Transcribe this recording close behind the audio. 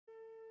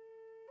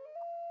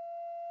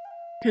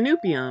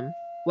Canupium,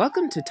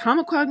 welcome to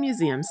Tomaquag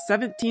Museum's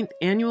 17th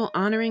Annual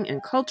Honoring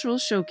and Cultural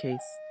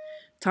Showcase.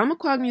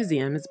 Tomaquag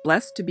Museum is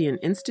blessed to be an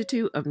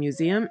Institute of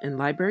Museum and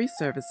Library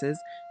Services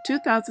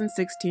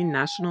 2016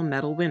 National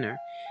Medal winner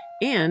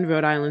and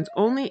Rhode Island's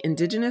only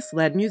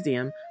Indigenous-led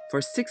museum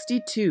for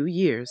 62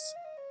 years.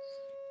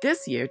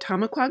 This year,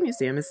 Tomaquag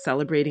Museum is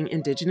celebrating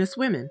Indigenous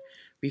women,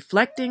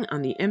 reflecting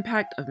on the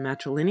impact of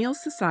matrilineal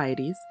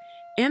societies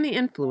and the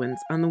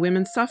influence on the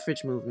women's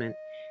suffrage movement,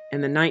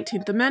 and the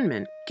 19th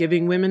Amendment,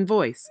 giving women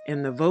voice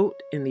and the vote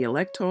in the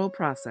electoral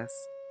process.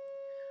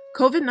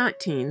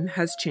 COVID-19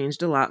 has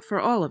changed a lot for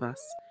all of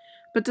us,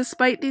 but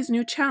despite these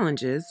new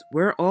challenges,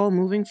 we're all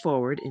moving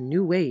forward in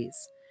new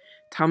ways.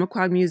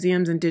 Tomaquag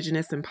Museum's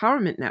Indigenous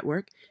Empowerment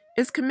Network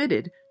is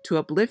committed to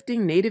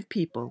uplifting Native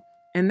people,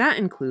 and that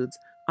includes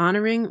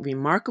honoring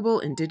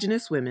remarkable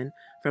Indigenous women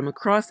from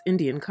across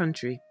Indian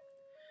country.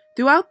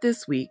 Throughout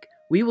this week,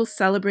 we will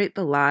celebrate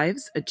the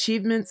lives,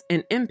 achievements,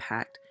 and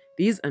impact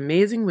these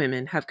amazing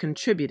women have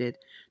contributed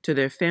to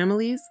their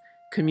families,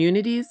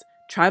 communities,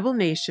 tribal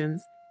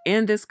nations,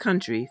 and this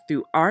country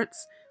through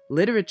arts,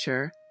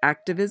 literature,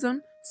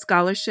 activism,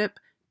 scholarship,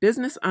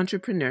 business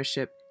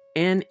entrepreneurship,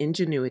 and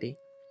ingenuity.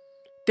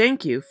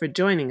 Thank you for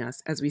joining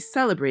us as we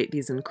celebrate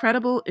these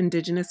incredible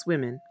Indigenous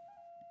women.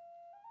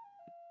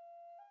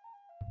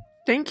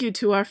 Thank you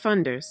to our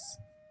funders: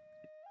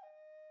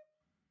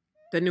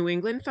 the New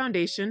England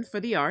Foundation for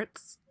the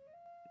Arts,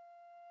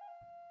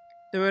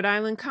 the Rhode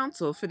Island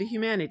Council for the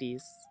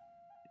Humanities,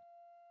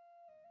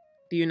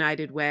 the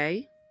United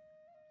Way,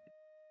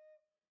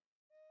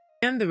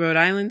 and the Rhode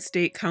Island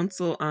State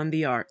Council on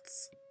the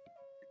Arts.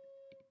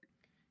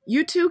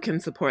 You too can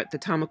support the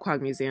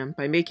Tomaquag Museum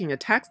by making a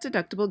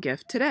tax-deductible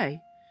gift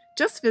today.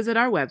 Just visit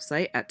our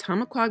website at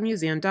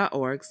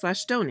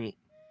tomaquagmuseum.org/donate.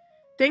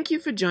 Thank you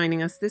for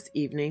joining us this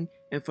evening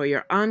and for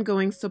your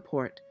ongoing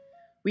support.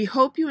 We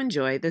hope you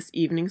enjoy this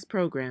evening's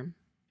program.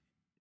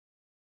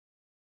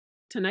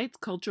 Tonight's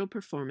cultural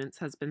performance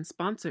has been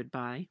sponsored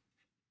by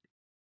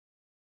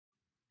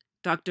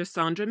Dr.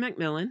 Sandra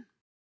McMillan,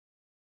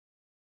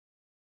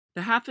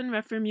 the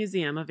Hafen-Redfer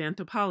Museum of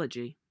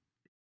Anthropology,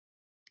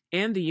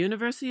 and the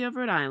University of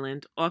Rhode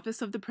Island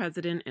Office of the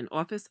President and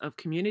Office of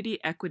Community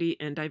Equity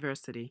and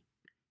Diversity.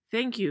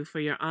 Thank you for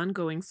your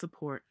ongoing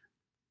support.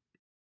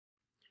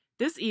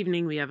 This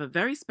evening we have a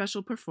very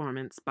special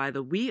performance by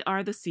the We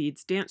Are the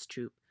Seeds dance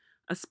troupe,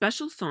 a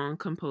special song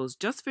composed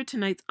just for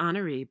tonight's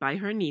honoree by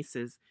her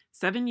nieces,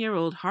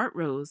 7-year-old Heart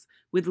Rose,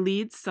 with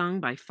leads sung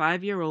by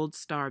 5-year-old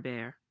Star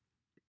Bear.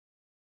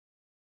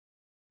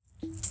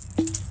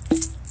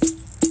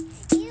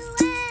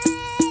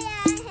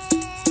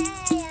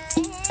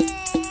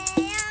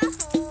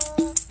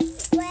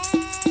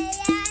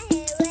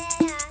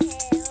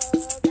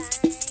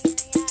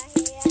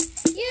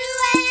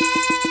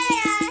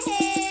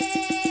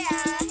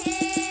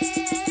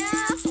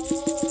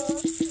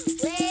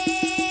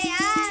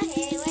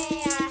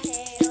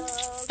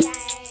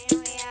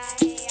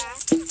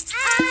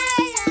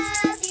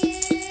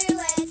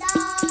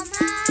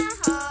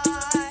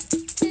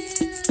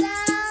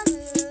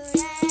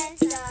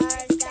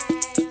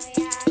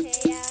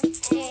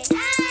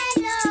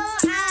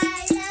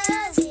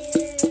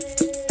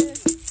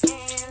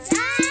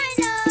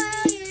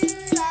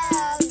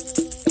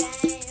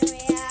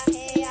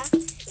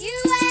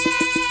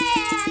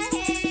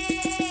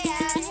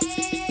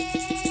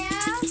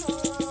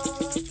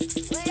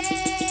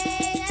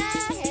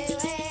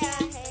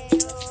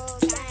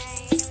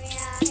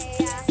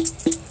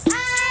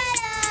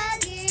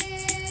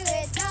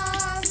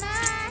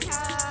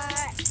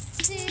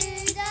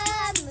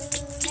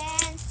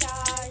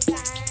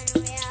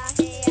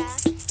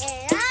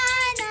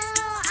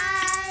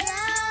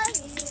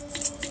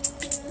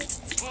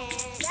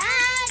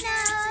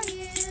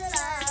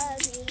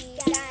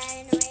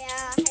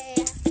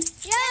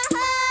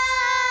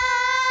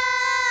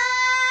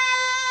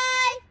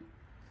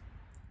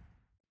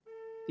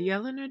 The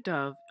Eleanor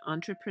Dove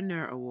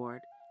Entrepreneur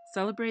Award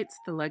celebrates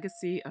the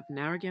legacy of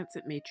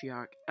Narragansett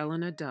matriarch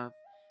Eleanor Dove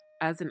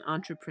as an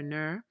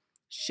entrepreneur,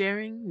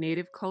 sharing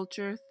Native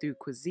culture through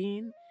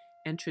cuisine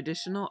and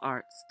traditional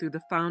arts through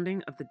the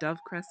founding of the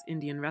Dovecrest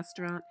Indian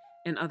Restaurant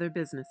and other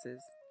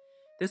businesses.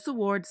 This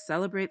award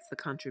celebrates the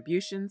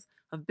contributions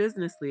of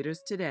business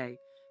leaders today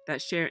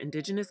that share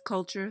Indigenous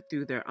culture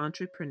through their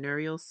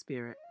entrepreneurial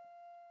spirit.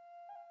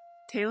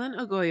 Tailinh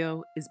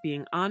Agoyo is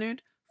being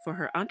honored for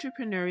her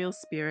entrepreneurial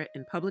spirit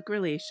in public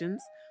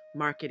relations,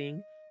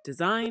 marketing,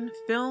 design,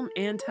 film,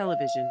 and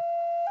television,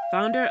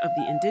 founder of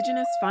the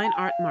Indigenous Fine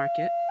Art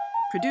Market,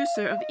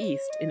 producer of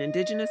East, an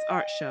Indigenous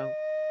art show,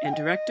 and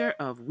director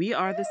of We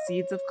Are the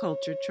Seeds of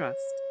CultureTrust.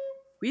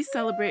 We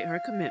celebrate her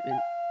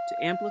commitment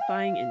to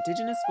amplifying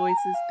Indigenous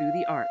voices through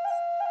the arts.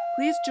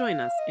 Please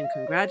join us in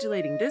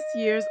congratulating this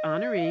year's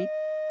honoree,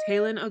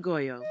 Tailinh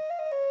Agoyo.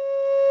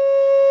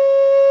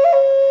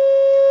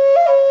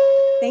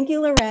 Thank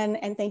you, Loren,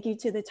 and thank you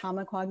to the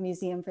Tomaquag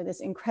Museum for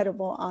this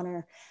incredible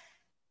honor.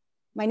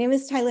 My name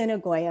is Tailinh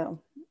Agoyo,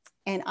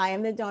 and I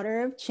am the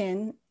daughter of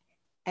Chin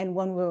and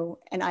Wunwu,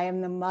 and I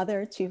am the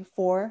mother to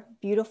 4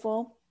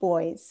 beautiful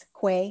boys,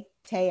 Quay,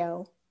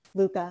 Teo,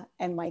 Luca,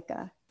 and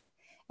Micah.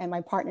 And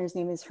my partner's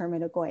name is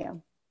Herman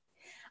Agoyo.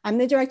 I'm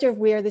the director of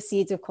We Are the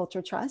Seeds of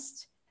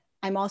CultureTrust.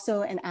 I'm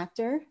also an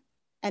actor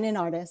and an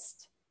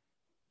artist.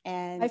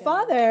 And my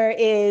father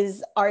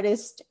is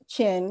artist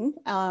Chin.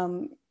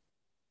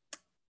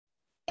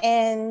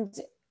 And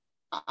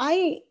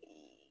I've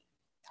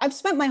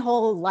spent my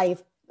whole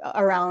life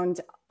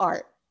around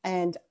art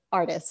and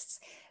artists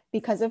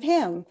because of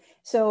him.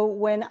 So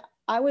when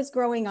I was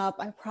growing up,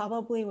 I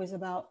probably was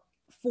about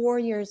 4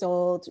 years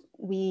old.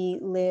 We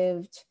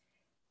lived,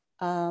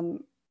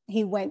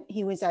 he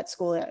was at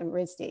school at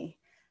RISD,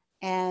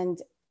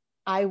 and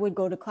I would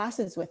go to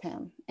classes with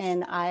him.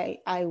 And I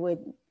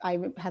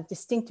have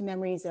distinct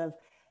memories of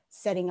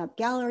setting up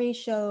gallery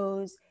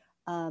shows,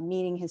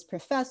 meeting his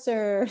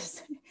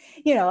professors.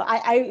 You know,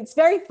 it's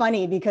very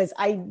funny because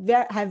I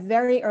have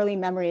very early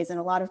memories, and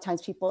a lot of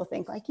times people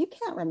think like, you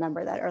can't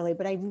remember that early,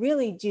 but I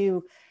really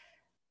do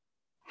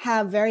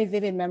have very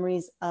vivid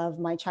memories of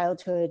my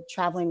childhood,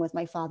 traveling with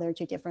my father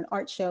to different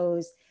art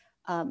shows,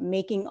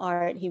 making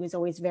art. He was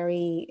always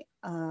very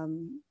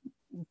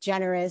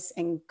generous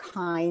and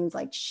kind,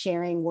 like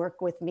sharing work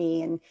with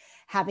me and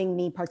having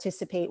me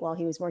participate while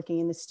he was working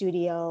in the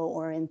studio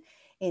or in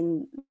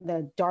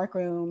the dark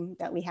room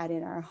that we had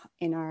in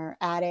our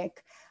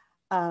attic.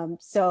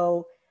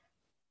 So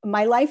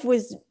my life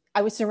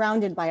I was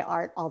surrounded by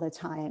art all the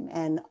time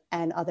and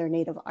other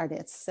Native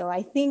artists. So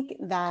I think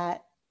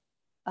that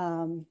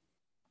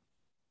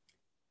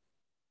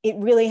it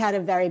really had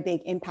a very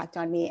big impact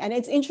on me. And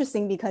it's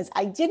interesting because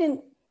I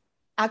didn't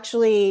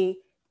actually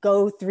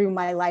go through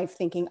my life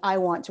thinking I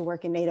want to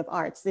work in Native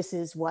arts. This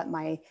is what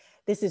my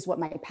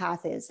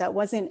path is. That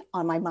wasn't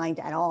on my mind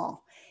at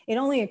all. It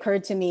only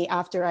occurred to me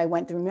after I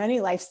went through many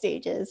life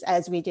stages,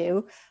 as we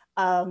do,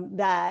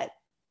 that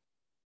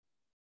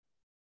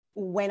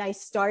when I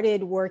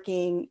started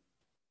working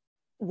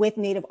with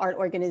Native art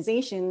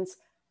organizations,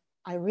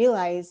 I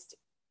realized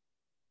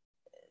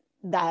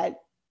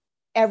that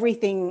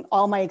everything,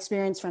 all my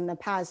experience from the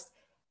past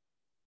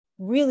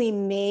really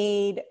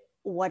made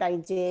what I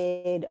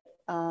did,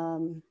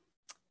 my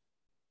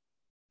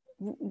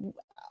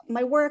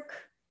work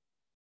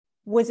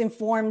was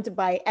informed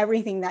by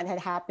everything that had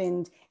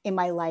happened in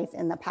my life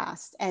in the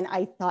past. And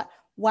I thought,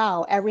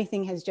 wow,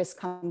 everything has just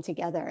come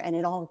together and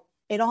it all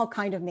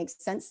kind of makes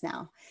sense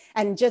now.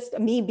 And just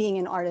me being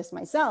an artist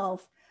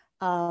myself,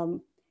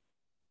 so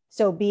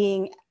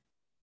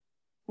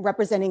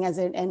representing as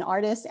an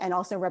artist and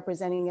also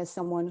representing as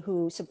someone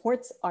who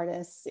supports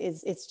artists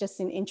it's just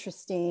an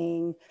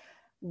interesting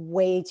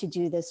way to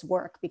do this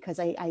work, because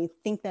I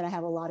think that I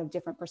have a lot of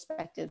different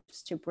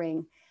perspectives to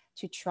bring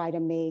to try to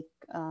make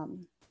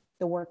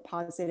the work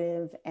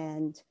positive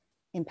and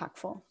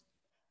impactful.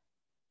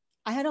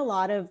 I had a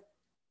lot of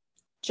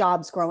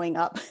jobs growing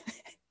up.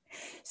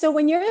 So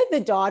when you're the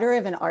daughter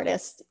of an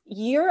artist,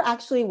 you're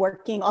actually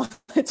working all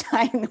the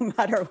time, no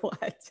matter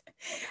what.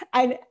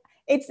 And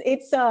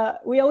it's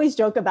we always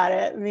joke about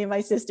it, me and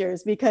my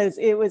sisters, because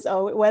it was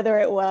whether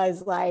it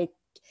was like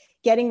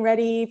getting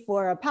ready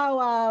for a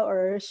powwow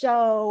or a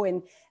show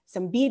and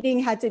some beading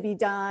had to be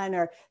done,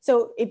 or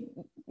so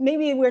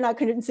maybe we're not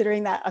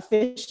considering that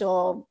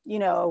official,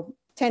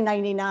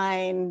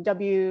 1099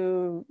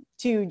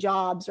 W-2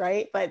 jobs,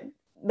 right? But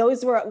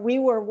we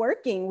were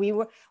working.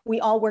 We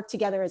all worked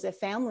together as a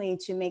family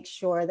to make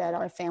sure that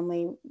our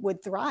family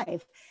would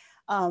thrive.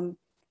 And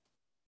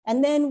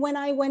then when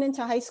I went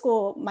into high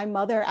school, my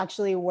mother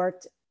actually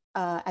worked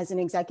as an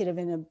executive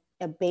in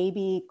a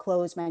baby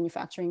clothes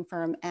manufacturing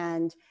firm,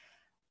 and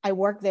I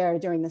worked there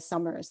during the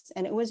summers,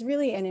 and it was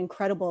really an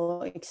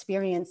incredible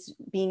experience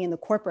being in the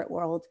corporate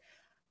world.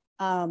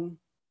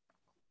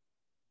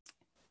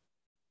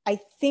 I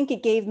think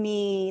it gave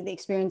me the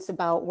experience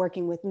about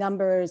working with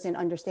numbers and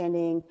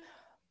understanding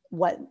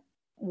what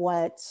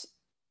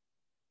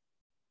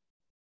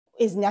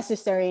is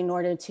necessary in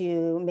order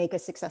to make a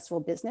successful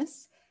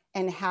business,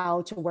 and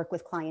how to work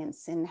with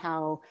clients, and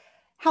how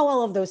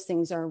all of those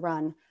things are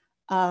run.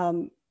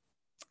 And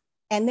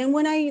then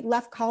when I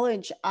left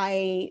college,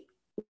 I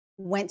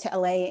went to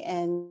LA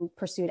and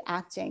pursued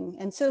acting.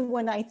 And so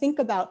when I think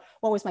about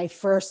what was my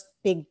first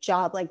big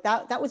job, like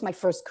that was my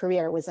first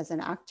career, was as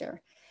an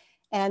actor.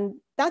 And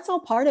that's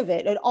all part of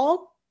it. It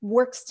all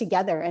works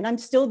together, and I'm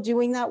still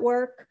doing that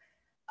work.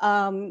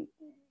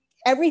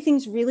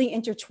 Everything's really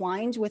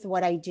intertwined with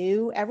what I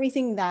do.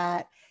 Everything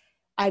that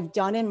I've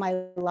done in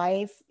my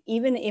life,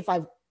 even if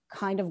I've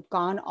kind of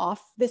gone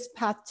off this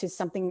path to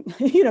something,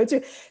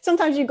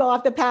 sometimes you go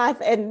off the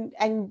path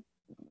and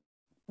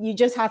you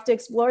just have to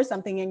explore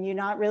something and you're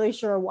not really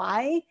sure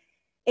why.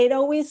 It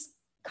always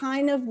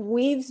kind of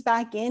weaves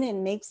back in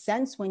and makes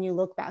sense when you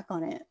look back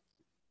on it.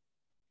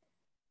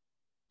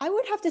 I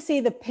would have to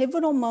say the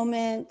pivotal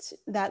moment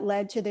that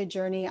led to the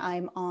journey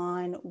I'm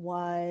on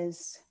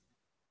was,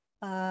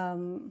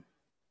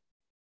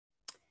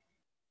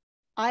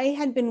 I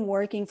had been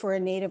working for a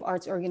Native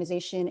arts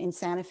organization in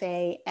Santa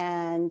Fe,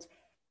 and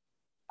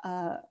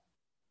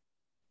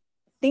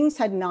things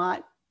had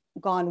not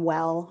gone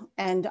well.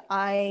 And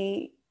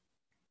I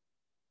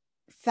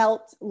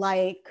felt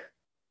like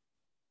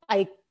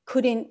I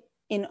couldn't,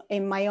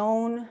 in my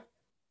own,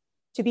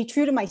 to be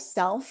true to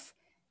myself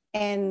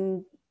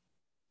and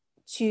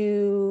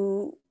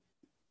to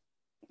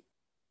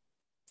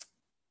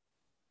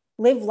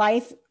live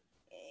life,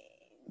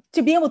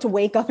 to be able to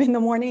wake up in the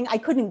morning, I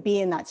couldn't be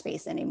in that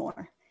space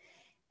anymore.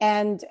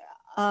 And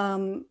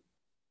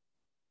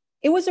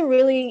it was a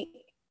really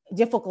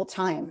difficult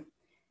time.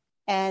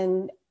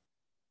 And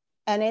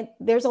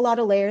there's a lot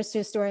of layers to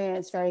the story, and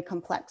it's very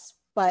complex.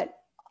 But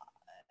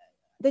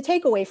the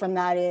takeaway from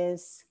that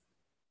is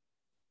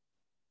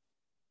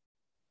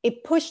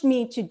it pushed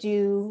me to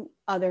do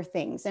other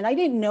things. And I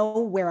didn't know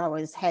where I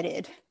was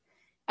headed.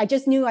 I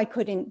just knew I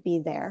couldn't be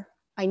there.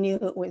 I knew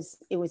it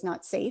was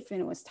not safe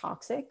and it was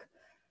toxic.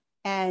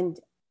 And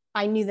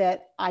I knew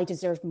that I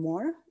deserved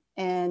more.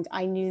 And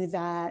I knew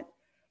that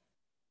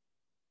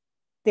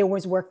there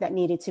was work that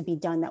needed to be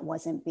done that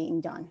wasn't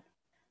being done.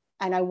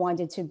 And I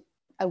wanted to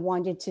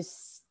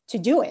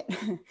do it.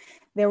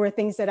 There were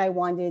things that I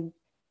wanted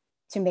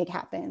to make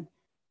happen.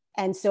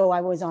 And so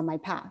I was on my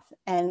path.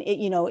 And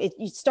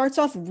it starts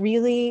off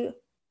really,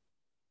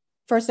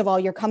 first of all,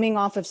 you're coming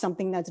off of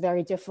something that's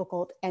very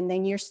difficult, and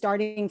then you're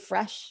starting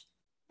fresh.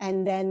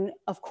 And then,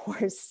 of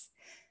course,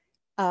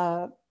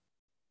 it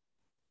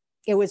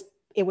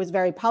was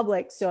very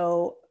public.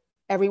 So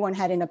everyone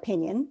had an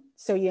opinion.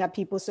 So you have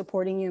people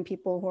supporting you and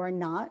people who are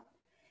not.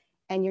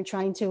 And you're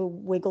trying to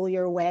wiggle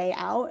your way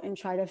out and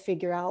try to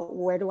figure out,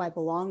 where do I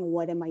belong?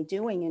 What am I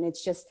doing? And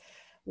it's just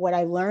what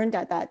I learned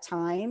at that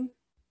time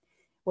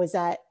was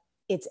that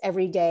it's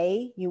every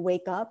day you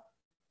wake up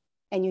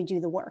and you do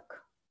the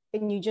work,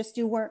 and you just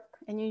do work,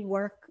 and you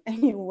work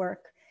and you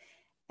work.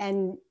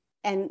 And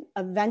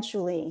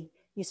eventually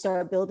you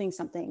start building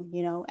something,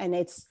 and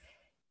it's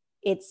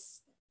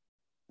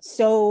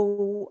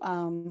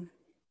so,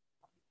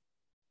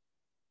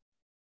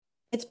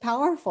 it's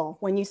powerful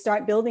when you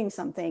start building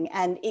something,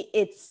 and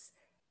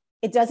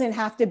it doesn't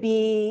have to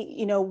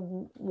be,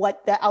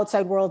 what the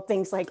outside world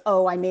thinks, like,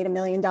 oh, I made $1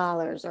 million,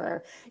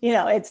 or,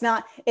 it's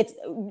not, it's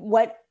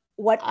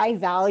what I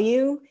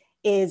value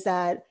is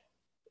that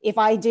if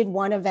I did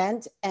one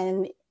event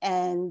and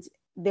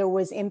there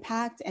was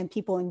impact and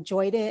people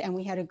enjoyed it and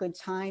we had a good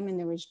time and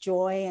there was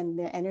joy and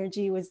the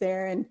energy was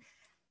there and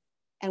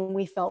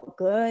we felt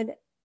good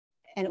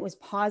and it was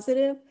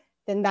positive,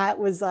 then that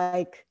was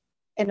like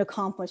an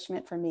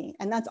accomplishment for me.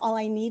 And that's all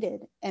I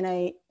needed.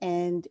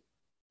 And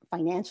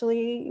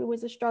financially it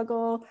was a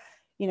struggle.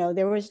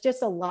 There was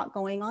just a lot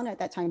going on at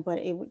that time,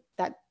 but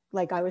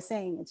like I was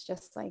saying, it's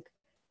just like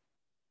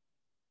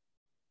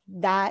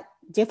that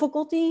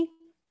difficulty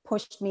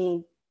pushed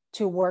me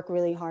to work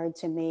really hard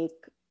to make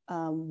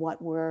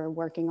what we're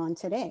working on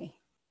today.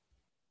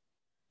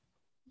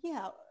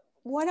 Yeah,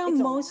 what I'm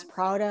most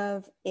proud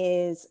of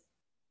is,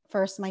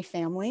 first, my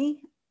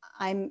family.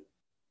 I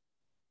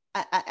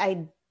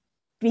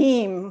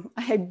beam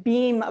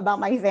about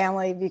my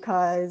family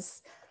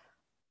because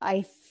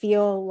I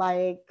feel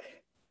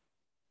like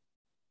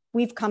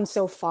we've come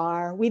so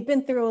far. We've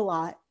been through a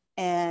lot,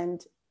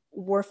 and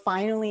we're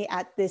finally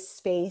at this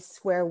space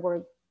where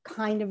we're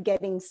kind of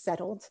getting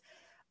settled.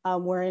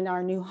 We're in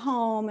our new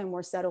home and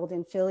we're settled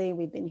in Philly.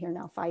 We've been here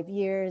now 5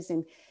 years,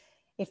 and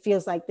it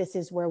feels like this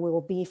is where we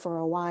will be for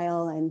a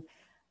while. And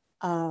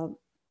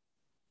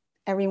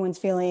everyone's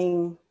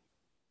feeling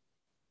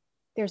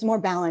there's more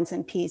balance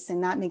and peace.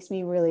 And that makes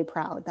me really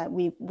proud that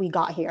we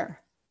got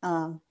here.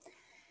 And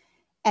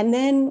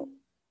then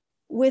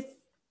with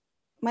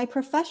my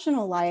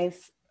professional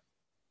life,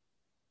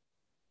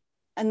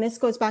 and this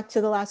goes back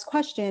to the last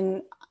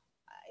question,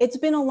 it's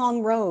been a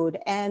long road,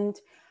 and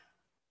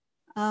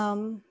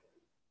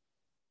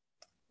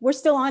we're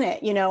still on it.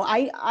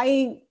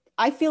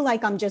 I feel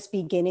like I'm just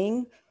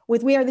beginning.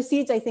 With We Are the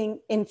Seeds, I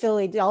think in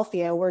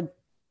Philadelphia, we're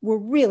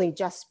really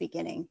just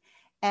beginning.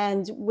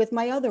 And with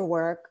my other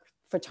work,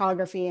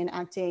 photography and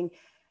acting,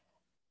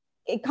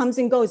 it comes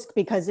and goes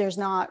because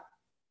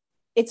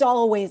it's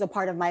always a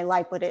part of my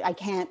life, but I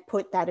can't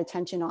put that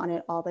attention on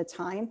it all the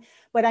time.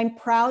 But I'm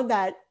proud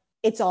that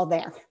it's all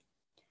there.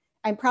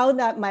 I'm proud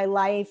that my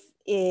life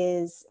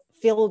is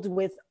filled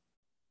with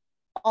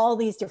all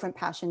these different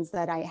passions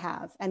that I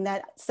have, and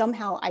that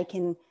somehow I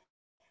can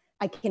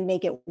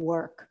make it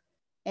work.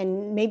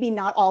 And maybe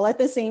not all at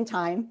the same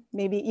time,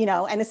 maybe,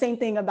 and the same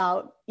thing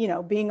about,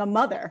 being a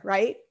mother,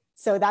 right?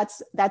 So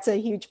that's a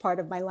huge part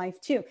of my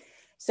life too.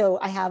 So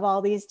I have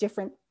all these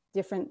different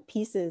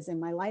pieces in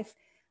my life.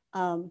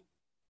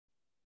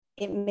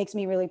 It makes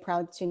me really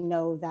proud to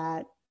know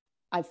that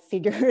I've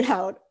figured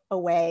out a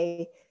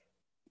way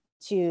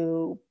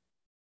to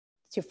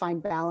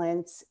find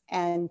balance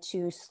and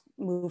to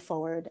move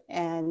forward.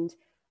 And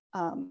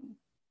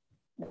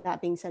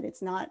that being said,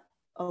 it's not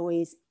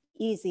always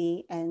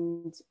easy.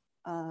 And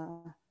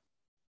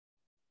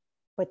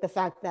but the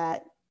fact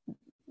that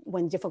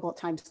when difficult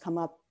times come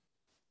up,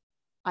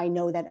 I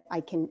know that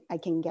I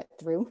can get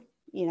through.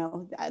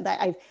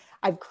 That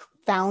I've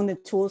found the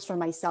tools for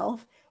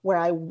myself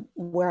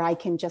where I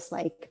can just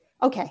like,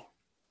 okay,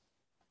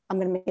 I'm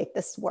going to make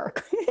this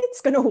work.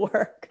 It's going to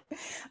work.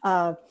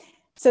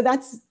 So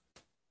that's,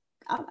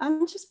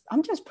 I'm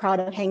just proud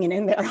of hanging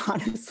in there,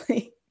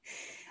 honestly.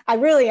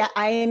 I'm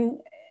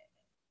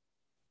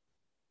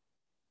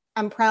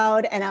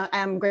proud, and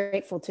I'm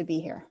grateful to be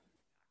here.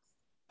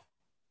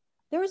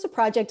 There was a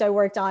project I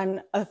worked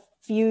on a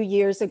few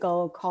years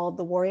ago called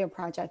the Warrior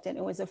Project, and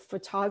it was a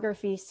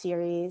photography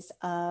series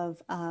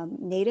of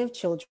Native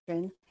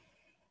children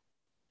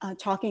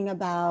talking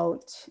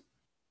about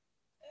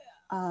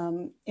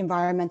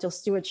environmental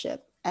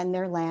stewardship and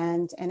their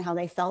land, and how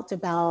they felt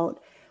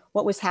about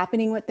what was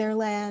happening with their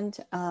land,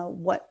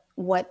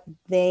 what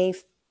they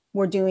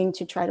were doing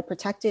to try to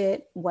protect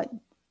it, what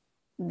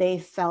they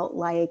felt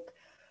like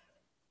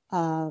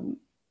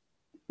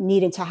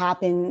needed to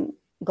happen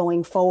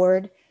going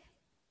forward.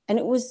 And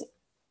it was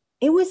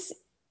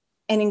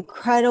an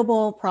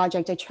incredible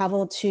project. I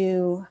traveled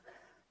to,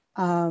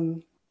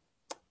 I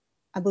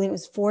believe it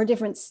was 4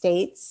 different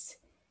states,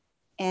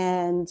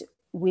 and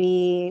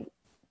we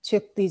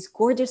took these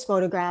gorgeous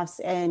photographs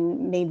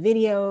and made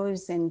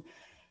videos, and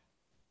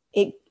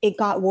it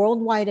got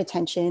worldwide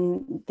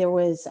attention. There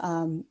was,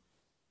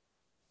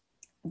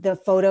 the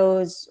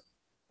photos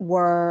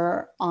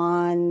were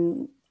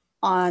on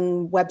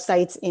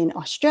websites in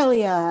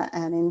Australia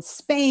and in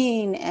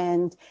Spain.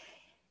 And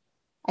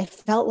I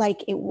felt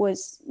like it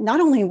was, not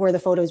only were the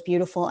photos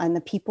beautiful, and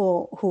the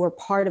people who were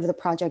part of the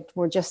project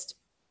were just,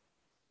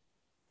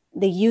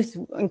 the youth,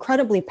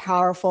 incredibly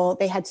powerful.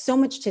 They had so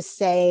much to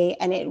say,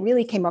 and it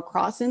really came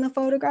across in the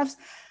photographs.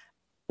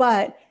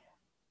 But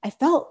I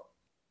felt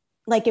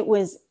like it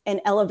was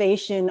an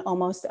elevation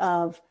almost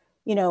of,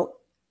 you know,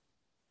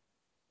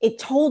 it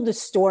told the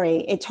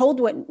story. It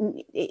told what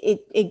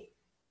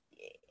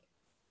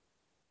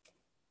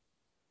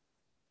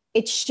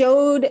it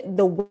showed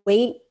the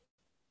weight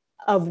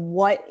of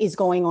what is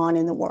going on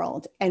in the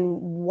world,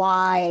 and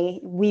why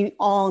we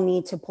all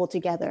need to pull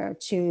together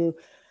to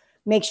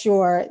make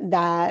sure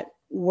that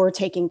we're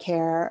taking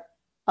care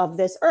of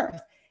this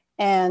earth.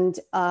 And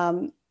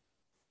I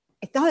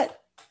thought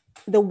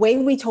the way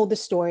we told the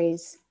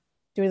stories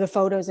through the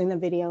photos and the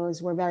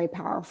videos were very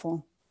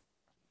powerful.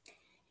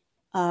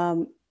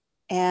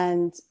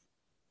 And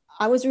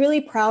I was really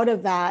proud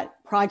of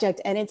that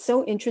project. And it's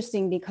so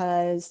interesting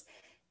because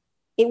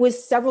it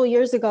was several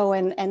years ago,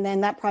 and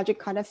then that project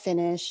kind of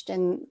finished,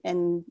 and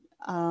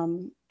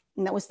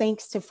that was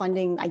thanks to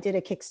funding. I did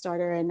a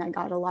Kickstarter, and I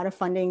got a lot of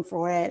funding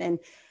for it. And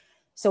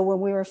so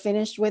when we were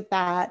finished with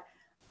that,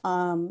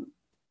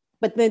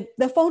 but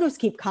the photos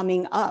keep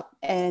coming up,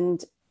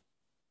 and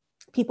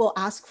people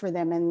ask for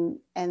them,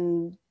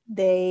 and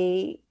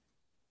they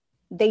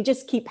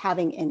just keep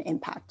having an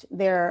impact.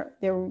 They're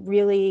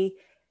really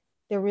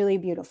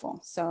beautiful.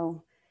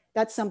 So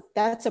that's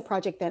a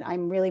project that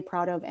I'm really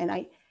proud of.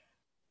 And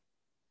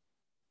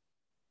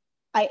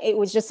it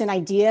was just an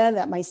idea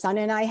that my son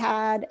and I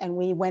had, and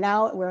we went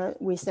out where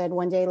we said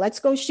one day, let's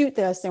go shoot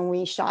this. And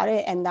we shot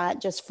it, and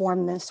that just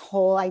formed this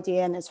whole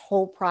idea, and this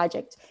whole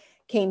project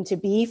came to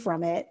be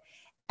from it.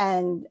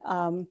 And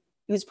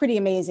it was pretty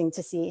amazing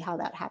to see how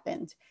that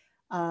happened,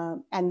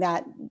 and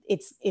that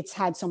it's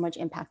had so much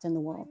impact in the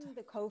world.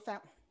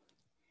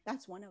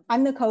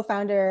 I'm the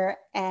co-founder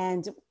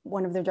and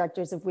one of the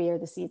directors of We Are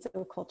the Seeds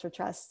of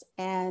CultureTrust.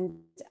 And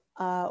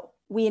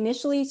we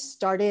initially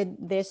started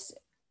this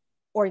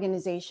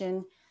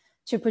organization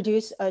to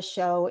produce a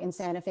show in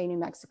Santa Fe, New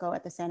Mexico,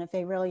 at the Santa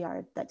Fe Rail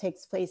Yard that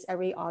takes place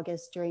every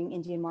August during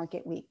Indian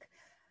Market Week.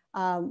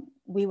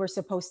 We were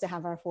supposed to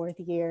have our 4th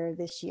year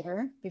this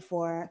year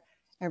before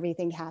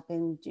everything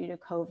happened due to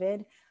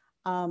COVID.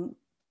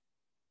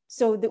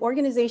 So the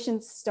organization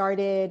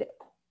started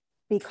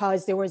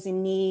because there was a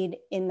need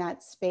in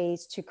that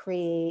space to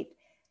create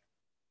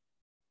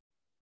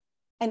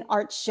an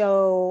art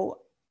show,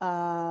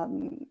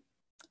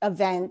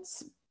 event,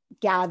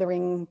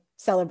 gathering,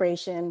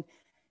 celebration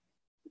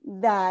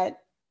that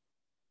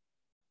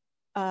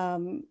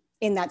in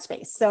that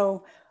space.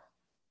 So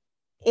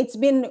it's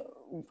been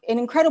an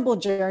incredible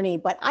journey,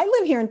 but I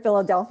live here in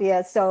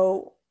Philadelphia.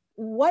 So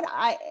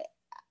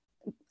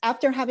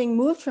after having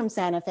moved from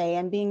Santa Fe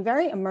and being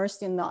very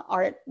immersed in the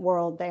art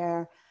world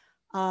there,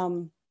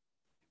 and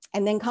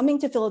then coming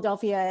to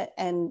Philadelphia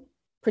and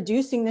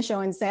producing the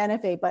show in Santa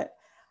Fe, but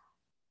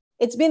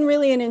it's been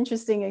really an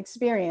interesting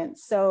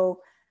experience.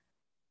 So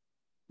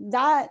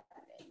that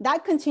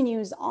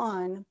continues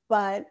on,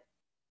 but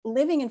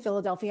living in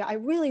Philadelphia, I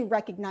really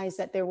recognized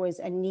that there was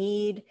a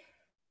need,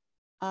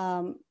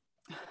 a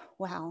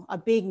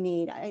big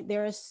need.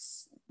 There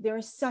is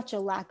such a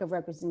lack of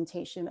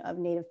representation of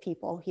Native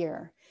people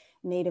here,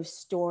 Native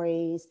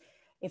stories.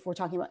 If we're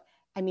talking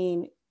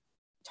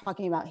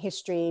about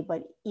history,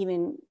 but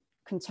even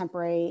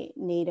contemporary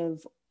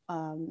Native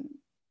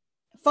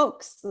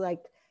folks,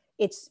 like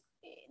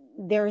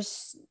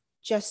there's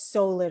just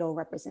so little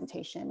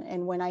representation.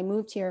 And when I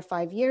moved here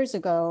 5 years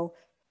ago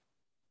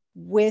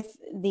with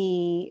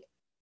the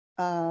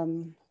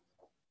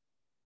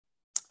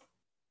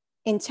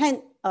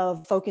intent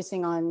of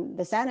focusing on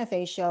the Santa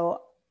Fe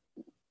show,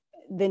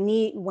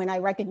 when I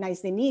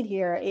recognized the need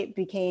here, it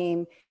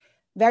became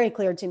very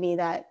clear to me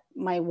that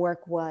my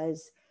work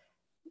was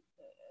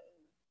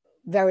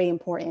very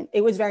important.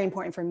 It was very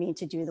important for me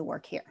to do the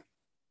work here.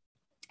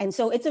 And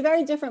so it's a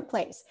very different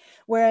place.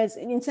 Whereas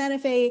in Santa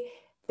Fe,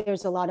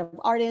 there's a lot of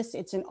artists.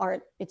 It's an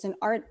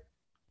art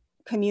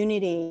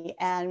community,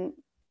 and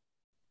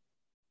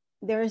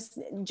there's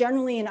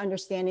generally an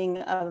understanding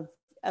of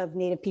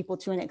Native people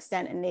to an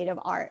extent and Native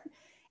art.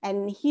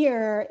 And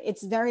here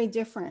it's very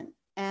different.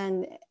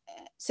 And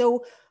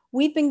so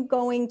we've been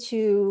going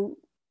to,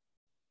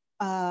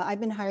 I've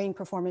been hiring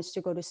performers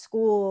to go to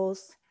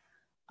schools.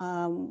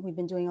 We've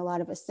been doing a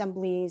lot of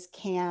assemblies,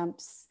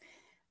 camps,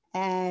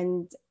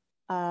 and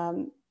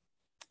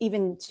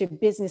even to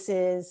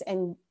businesses,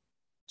 and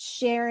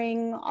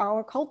sharing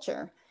our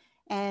culture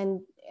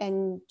and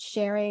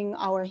sharing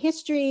our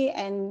history,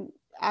 and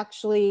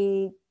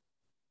actually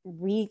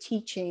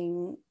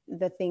reteaching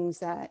the things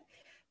that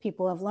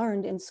people have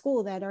learned in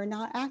school that are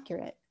not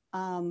accurate.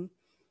 And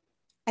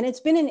it's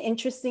been an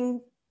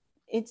interesting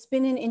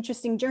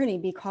journey,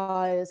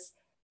 because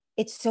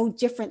it's so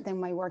different than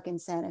my work in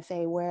Santa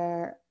Fe,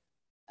 where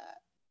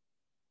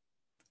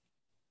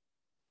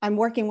I'm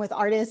working with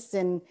artists,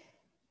 and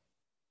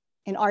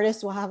an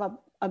artist will have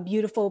a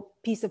beautiful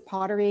piece of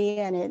pottery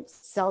and it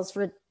sells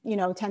for, you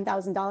know,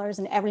 $10,000,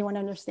 and everyone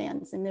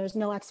understands, and there's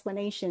no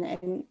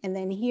explanation. And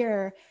then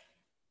here,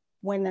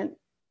 when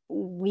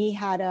we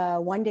had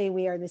a One Day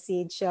We Are the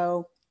Seed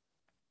show,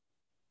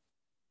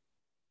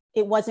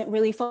 it wasn't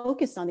really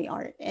focused on the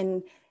art,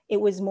 and it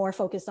was more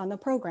focused on the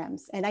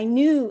programs. And I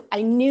knew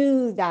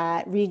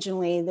that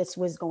regionally this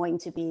was going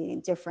to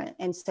be different.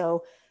 And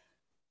so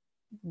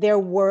there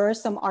were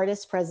some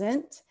artists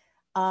present,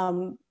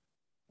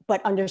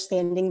 but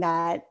understanding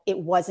that it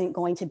wasn't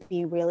going to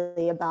be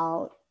really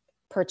about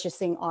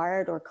purchasing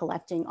art or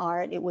collecting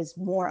art. It was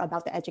more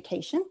about the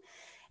education.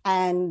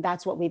 And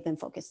that's what we've been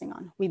focusing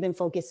on. We've been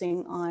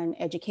focusing on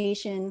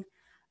education.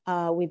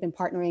 We've been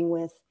partnering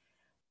with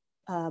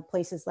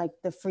places like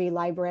the Free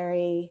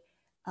Library.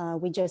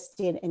 We just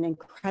did an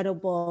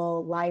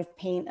incredible live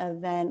paint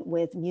event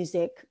with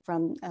music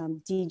from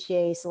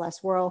DJ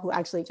Celeste World, who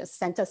actually just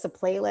sent us a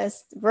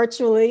playlist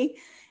virtually.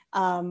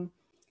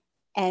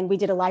 And we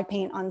did a live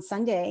paint on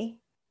Sunday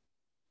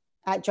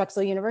at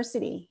Drexel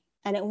University,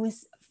 and it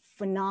was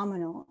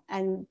phenomenal.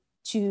 And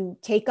to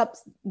take up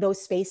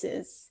those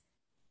spaces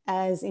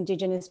as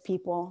Indigenous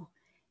people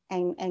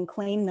and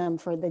claim them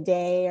for the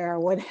day or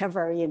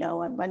whatever, you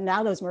know, but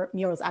now those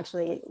murals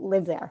actually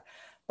live there.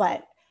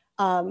 But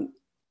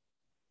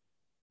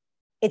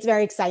it's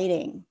very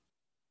exciting,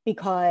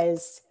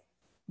 because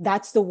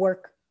that's the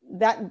work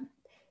that,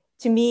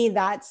 to me,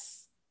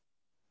 that's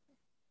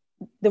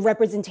the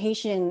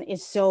representation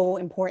is so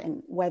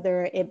important,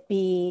 whether it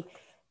be,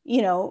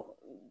 you know,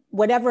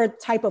 whatever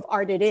type of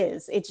art it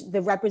is. It's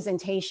the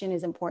representation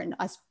is important.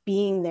 Us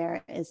being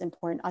there is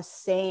important. Us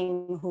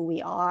saying who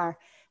we are,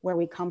 where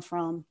we come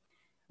from,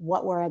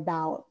 what we're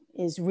about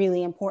is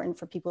really important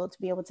for people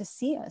to be able to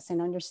see us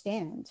and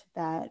understand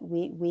that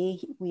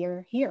we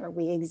are here,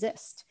 we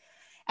exist.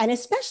 And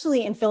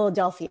especially in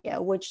Philadelphia,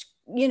 which,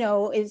 you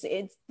know, it's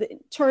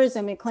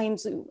tourism, it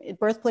claims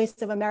birthplace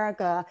of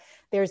America.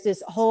 There's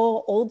this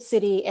whole old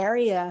city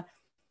area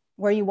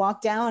where you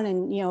walk down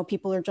and, you know,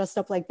 people are dressed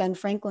up like Ben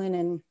Franklin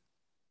and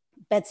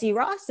Betsy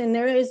Ross, and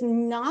there is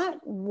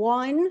not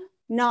one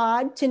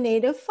nod to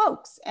Native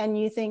folks. And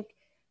you think,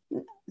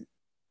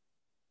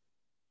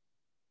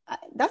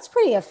 that's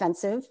pretty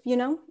offensive, you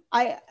know?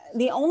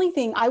 The only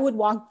thing I would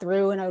walk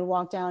through, and I would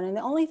walk down, and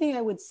the only thing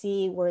I would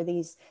see were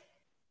these,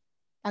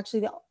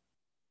 actually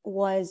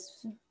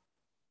was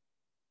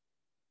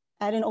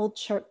at an old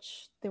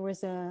church, there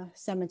was a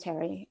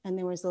cemetery, and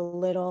there was a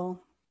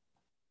little,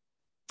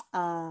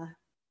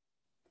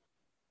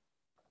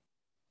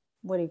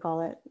 what do you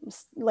call it?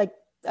 Like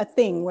a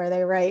thing where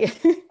they write,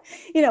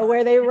 you know,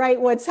 where they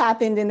write what's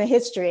happened in the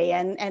history.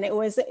 And it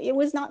was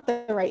not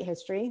the right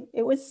history.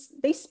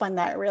 They spun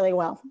that really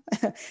well.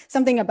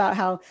 Something about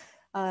how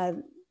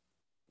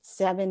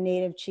 7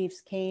 Native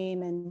chiefs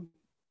came and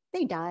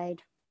they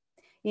died,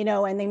 you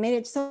know, and they made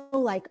it so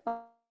like,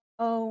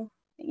 oh,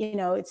 you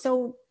know,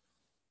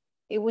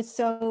 it was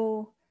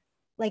so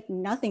like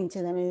nothing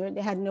to them.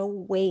 They had no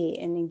weight,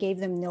 and it gave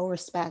them no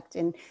respect.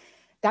 And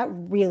that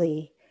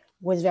really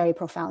was very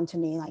profound to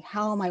me. Like,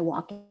 how am I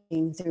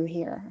walking through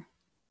here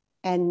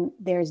and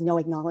there's no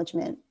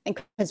acknowledgement? And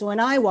because when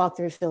I walk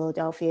through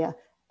Philadelphia,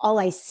 all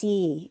I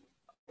see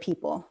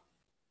people,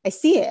 I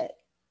see it,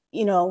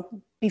 you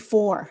know,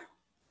 before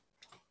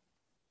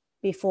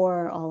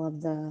all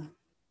of the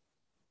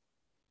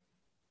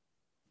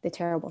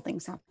terrible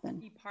things happen.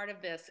 Be part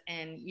of this,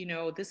 and you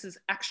know, this is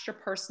extra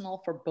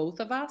personal for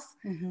both of us,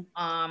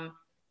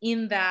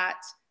 in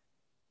that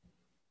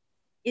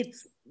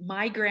it's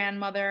my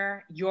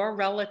grandmother, your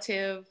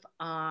relative,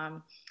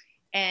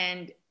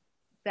 and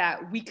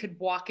that we could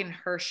walk in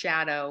her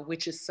shadow,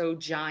 which is so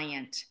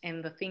giant,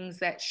 and the things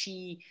that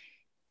she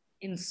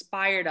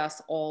inspired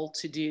us all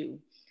to do.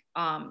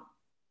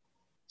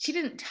 She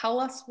didn't tell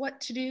us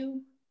what to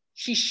do.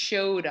 She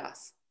showed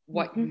us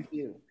what you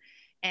do.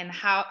 and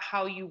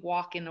how you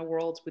walk in the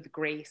world with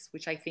grace,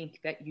 which I think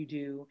that you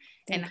do,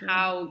 and Thank you.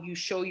 how you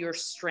show your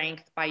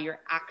strength by your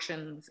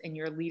actions and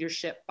your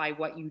leadership by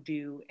what you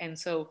do. And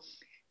so,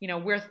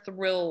 we're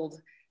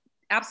thrilled,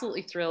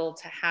 absolutely thrilled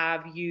to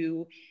have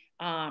you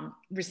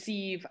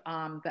receive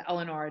the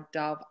Eleanor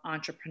Dove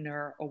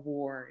Entrepreneur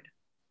Award.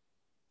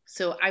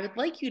 So I would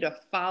like you to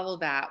follow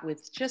that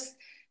with just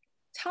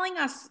telling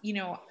us,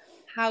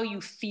 how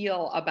you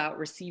feel about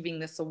receiving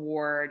this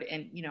award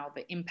and,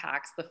 the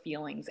impacts, the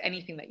feelings,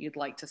 anything that you'd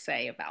like to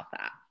say about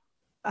that.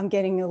 I'm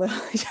getting a little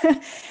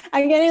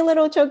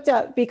choked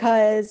up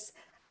because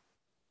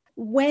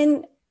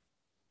when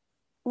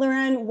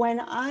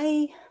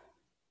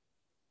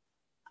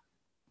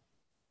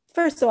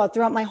first of all,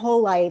 throughout my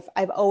whole life,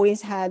 I've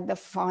always had the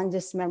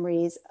fondest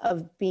memories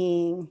of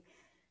being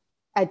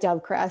at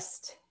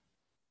Dovecrest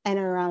and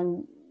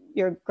around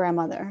your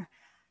grandmother.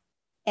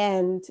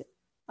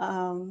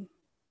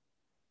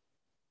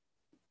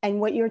 And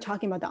what you were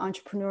talking about, the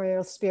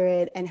entrepreneurial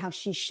spirit and how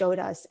she showed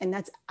us. And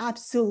that's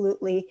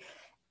absolutely,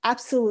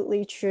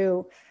 absolutely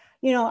true.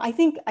 I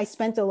think I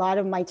spent a lot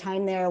of my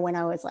time there when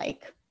I was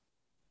like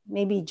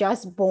maybe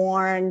just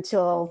born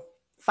till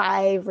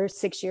 5 or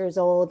 6 years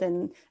old.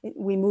 And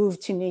we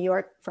moved to New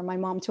York for my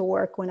mom to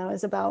work when I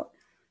was about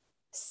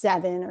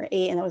 7 or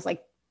 8. And it was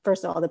like,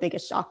 first of all, the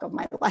biggest shock of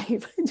my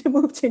life to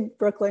move to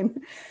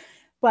Brooklyn.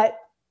 But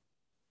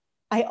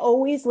I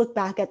always look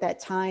back at that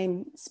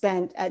time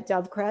spent at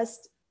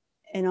Dovecrest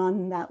and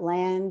on that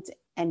land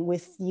and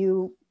with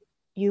you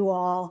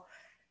all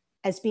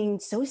as being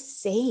so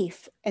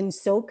safe and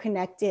so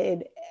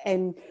connected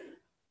and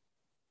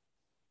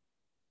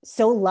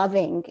so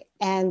loving.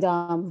 And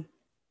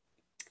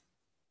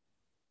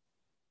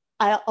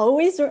I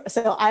always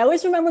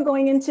remember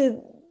going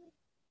into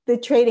the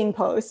trading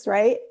post,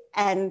 right?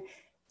 And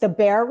the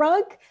bear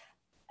rug,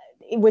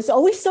 it was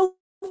always so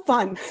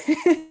fun.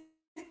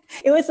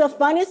 It was the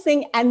funnest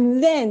thing.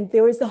 And then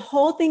there was the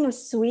whole thing of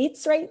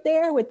sweets right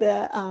there with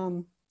there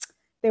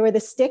were the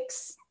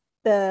sticks,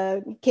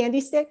 the candy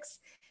sticks.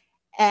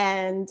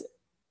 And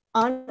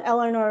Aunt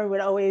Eleanor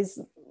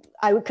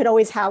I could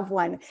always have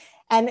one.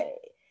 And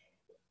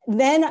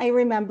then I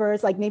remember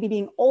it's like maybe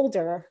being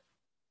older,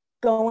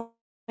 going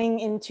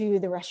into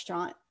the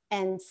restaurant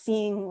and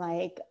seeing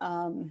like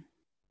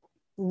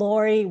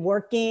Lori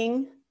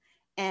working.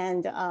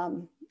 And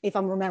if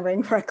I'm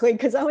remembering correctly,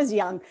 because I was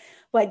young,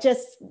 but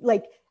just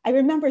like, I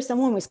remember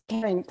someone was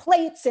carrying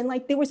plates and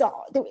like there was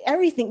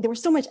everything. There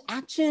was so much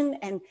action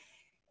and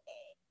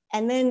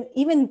then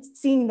even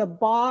seeing the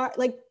bar,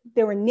 like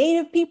there were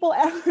Native people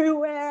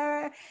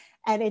everywhere,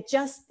 and it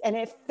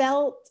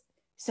felt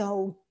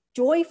so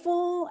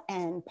joyful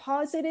and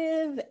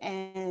positive,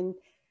 and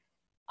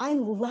I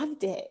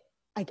loved it.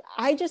 Like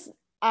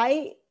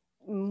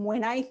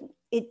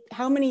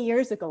how many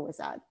years ago was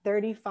that?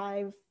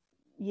 35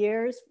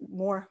 years,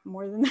 more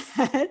than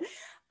that.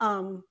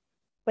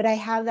 But I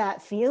have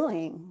that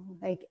feeling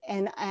like,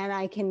 and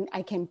I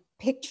can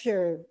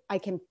picture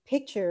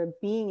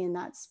being in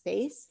that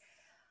space.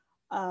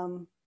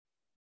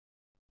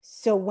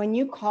 So when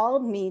you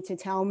called me to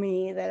tell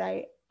me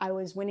that I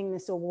was winning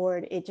this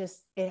award, it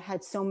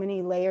had so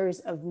many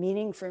layers of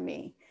meaning for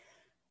me,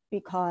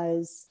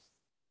 because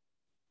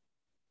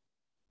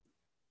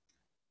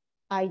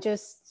Aunt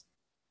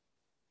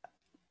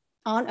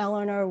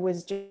Eleanor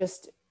was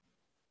just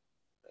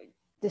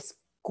this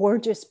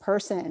gorgeous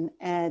person,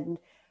 and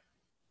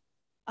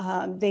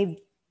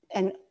and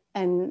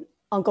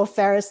Uncle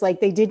Ferris, like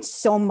they did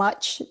so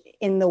much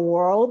in the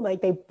world,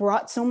 like they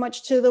brought so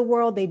much to the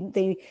world. They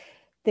did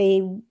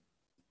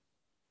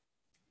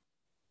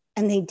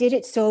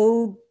it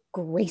so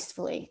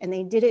gracefully, and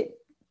they did it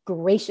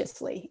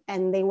graciously,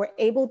 and they were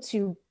able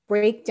to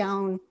break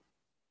down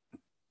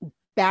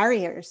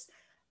barriers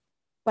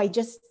by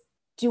just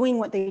doing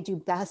what they do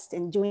best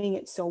and doing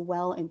it so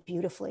well and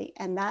beautifully.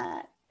 And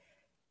that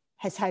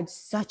has had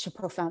such a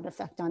profound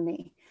effect on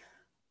me.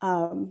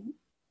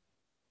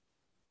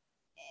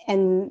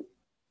 And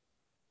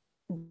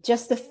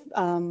just the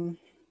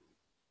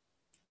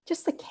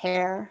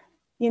care,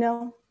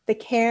 the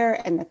care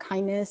and the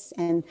kindness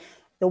and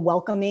the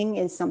welcoming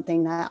is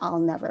something that I'll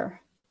never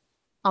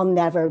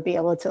be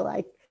able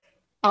to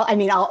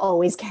I'll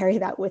always carry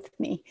that with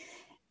me.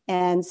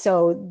 And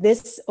so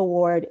this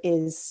award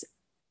is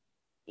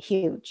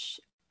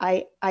huge.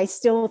 I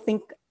still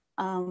think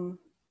I'm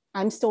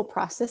still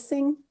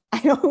processing. I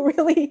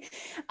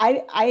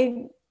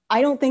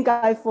don't think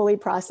I fully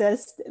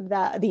processed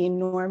the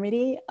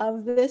enormity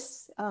of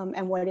this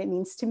and what it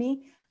means to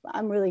me. But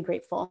I'm really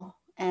grateful,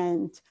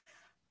 and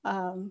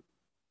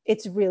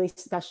it's really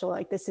special.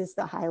 Like this is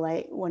the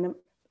highlight.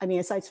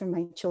 Aside from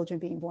my children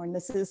being born,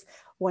 this is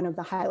one of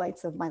the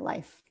highlights of my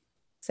life.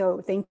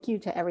 So thank you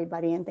to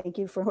everybody, and thank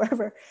you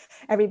for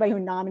everybody who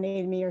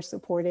nominated me or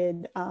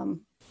supported,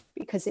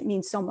 because it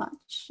means so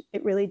much.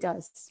 It really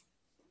does.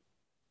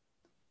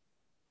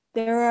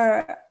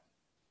 There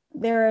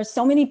are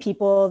so many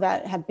people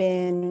that have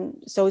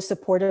been so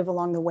supportive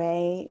along the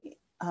way,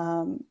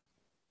 that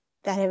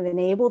have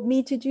enabled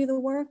me to do the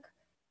work.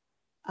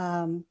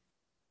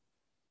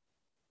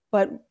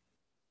 But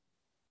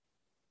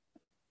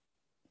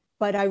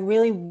I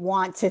really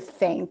want to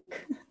thank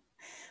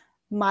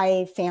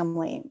my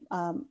family,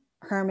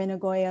 Herman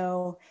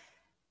Agoyo,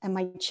 and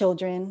my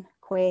children,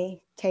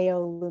 Quay,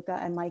 Teo, Luca,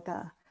 and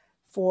Micah,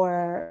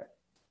 for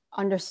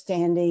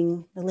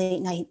understanding the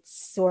late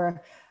nights,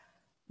 or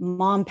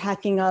mom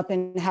packing up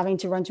and having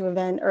to run to an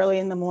event early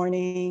in the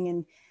morning,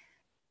 and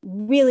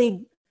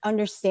really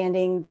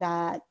understanding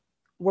that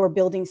we're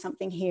building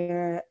something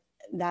here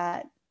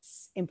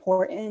that's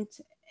important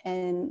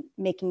and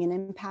making an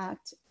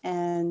impact.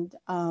 And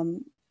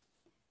I'm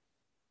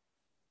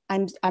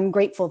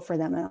grateful for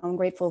them, and I'm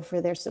grateful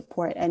for their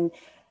support. And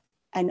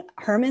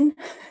Herman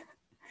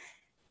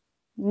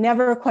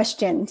never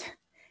questioned.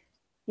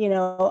 You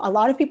know, a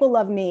lot of people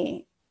love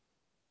me.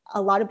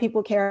 A lot of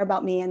people care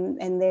about me,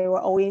 and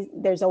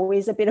there's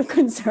always a bit of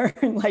concern,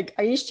 like,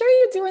 are you sure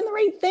you're doing the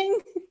right thing?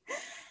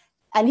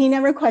 And he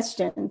never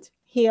questioned.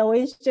 He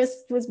always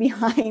just was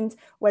behind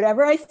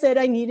whatever I said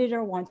I needed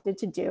or wanted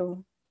to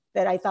do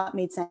that I thought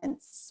made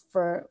sense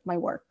for my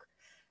work.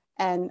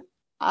 And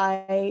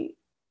I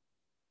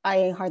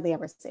hardly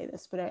ever say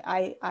this, but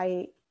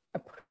I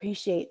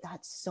appreciate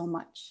that so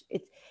much.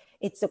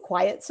 It's a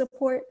quiet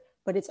support,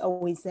 but it's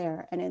always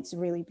there, and it's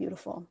really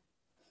beautiful.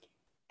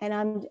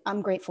 And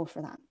I'm grateful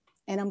for that.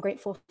 And I'm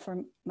grateful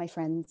for my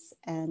friends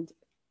and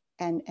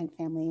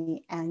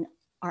family and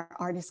our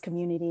artist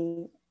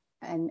community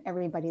and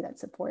everybody that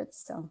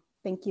supports. So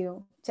thank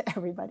you to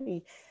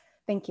everybody.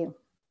 Thank you.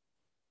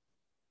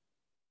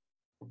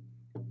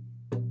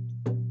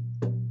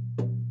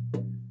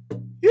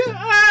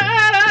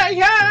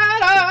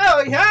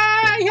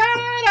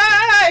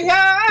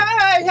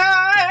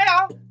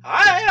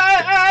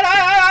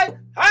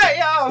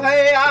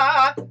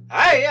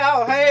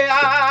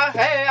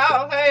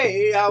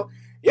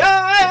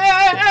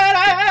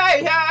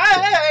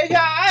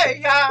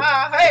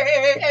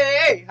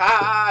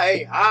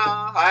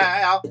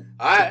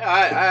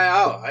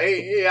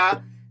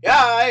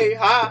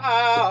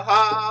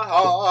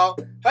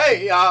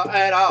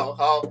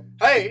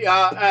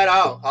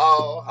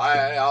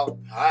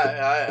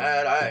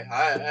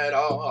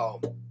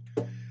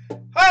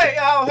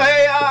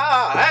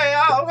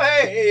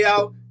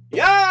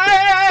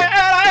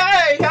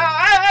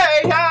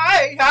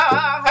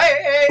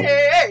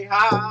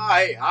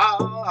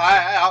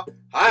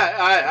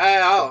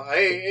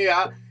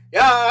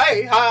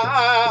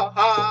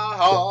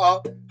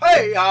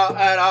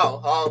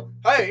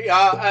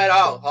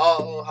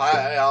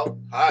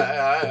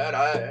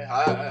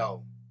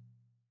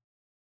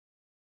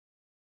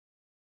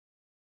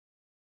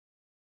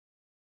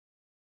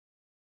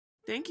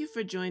 Thank you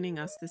for joining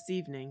us this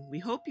evening. We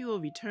hope you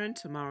will return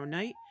tomorrow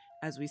night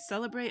as we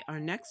celebrate our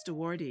next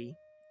awardee,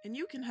 and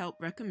you can help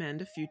recommend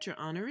a future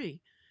honoree.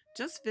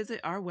 Just visit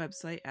our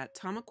website at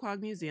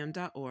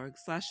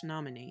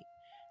tomaquagmuseum.org/nominate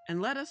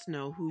and let us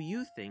know who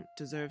you think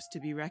deserves to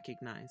be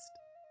recognized.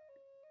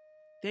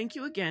 Thank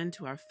you again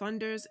to our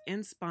funders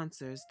and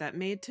sponsors that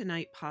made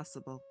tonight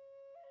possible.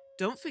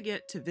 Don't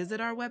forget to visit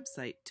our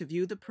website to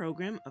view the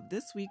program of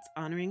this week's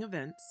honoring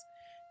events,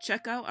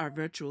 check out our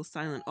virtual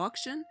silent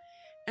auction,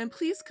 and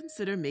please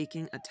consider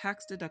making a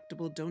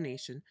tax-deductible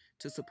donation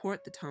to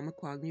support the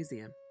Tomaquag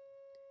Museum.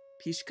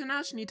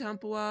 Pishkanashni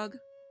Tampawag!